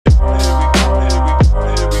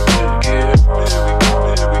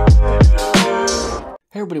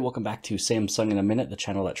everybody, welcome back to Samsung in a Minute, the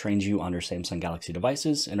channel that trains you on your Samsung Galaxy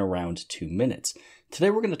devices in around 2 minutes. Today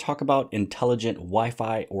we're going to talk about Intelligent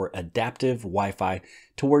Wi-Fi or Adaptive Wi-Fi,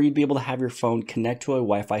 to where you'd be able to have your phone connect to a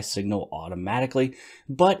Wi-Fi signal automatically,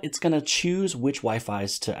 but it's going to choose which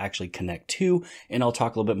Wi-Fi's to actually connect to, and I'll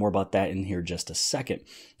talk a little bit more about that in here just a second.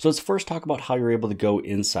 So let's first talk about how you're able to go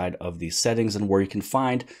inside of these settings and where you can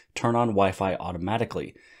find turn on Wi-Fi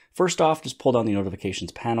automatically. First off, just pull down the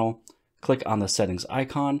notifications panel, click on the settings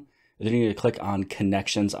icon, and then you need to click on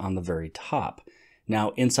connections on the very top.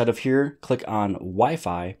 Now inside of here, click on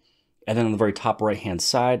Wi-Fi, and then on the very top right hand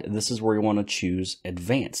side, this is where you want to choose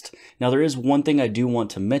advanced. Now there is one thing I do want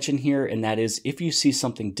to mention here, and that is if you see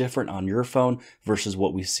something different on your phone versus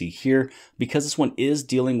what we see here, because this one is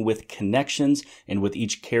dealing with connections and with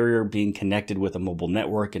each carrier being connected with a mobile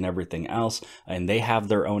network and everything else, and they have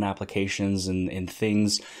their own applications and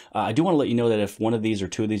things. I do want to let you know that if one of these or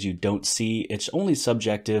two of these you don't see, it's only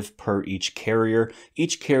subjective per each carrier.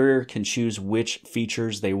 Each carrier can choose which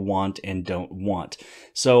features they want and don't want.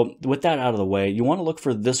 So with that out of the way, you want to look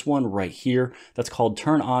for this one right here that's called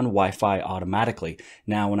Turn on Wi-Fi Automatically.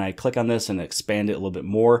 Now, when I click on this and expand it a little bit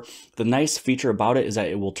more, the nice feature about it is that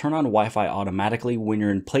it will turn on Wi-Fi automatically when you're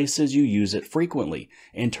in places you use it frequently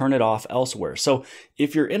and turn it off elsewhere. So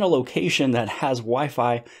if you're in a location that has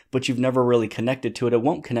Wi-Fi, but you've never really connected to it, it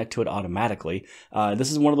won't connect to it automatically.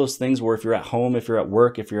 This is one of those things where if you're at home, if you're at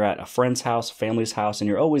work, if you're at a friend's house, family's house, and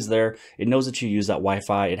you're always there, it knows that you use that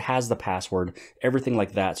Wi-Fi, it has the password, everything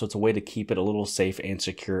like that. So it's a way to keep it a little safe and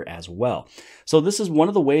secure as well. So this is one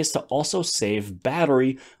of the ways to also save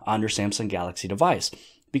battery on your Samsung Galaxy device.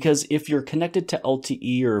 Because if you're connected to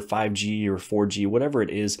LTE or 5G or 4G, whatever it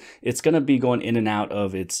is, it's going to be going in and out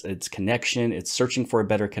of its connection. It's searching for a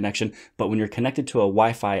better connection. But when you're connected to a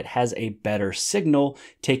Wi-Fi, it has a better signal,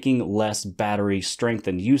 taking less battery strength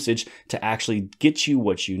and usage to actually get you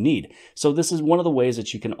what you need. So this is one of the ways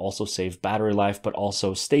that you can also save battery life, but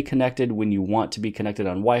also stay connected when you want to be connected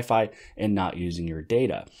on Wi-Fi and not using your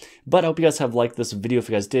data. But I hope you guys have liked this video. If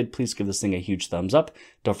you guys did, please give this thing a huge thumbs up.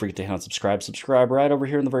 Don't forget to hit on subscribe. Subscribe right over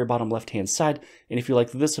here on the very bottom left hand side. And if you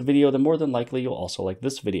like this video, then more than likely you'll also like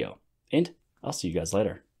this video. And I'll see you guys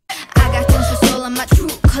later. I got tons of soul, I'm a true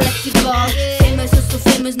collectible. Famous, so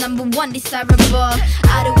famous, #1 desirable.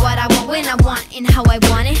 I do what I want when I want and how I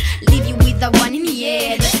want it. Leave you with the one in the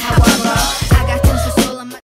air, that's how I roll. I got tons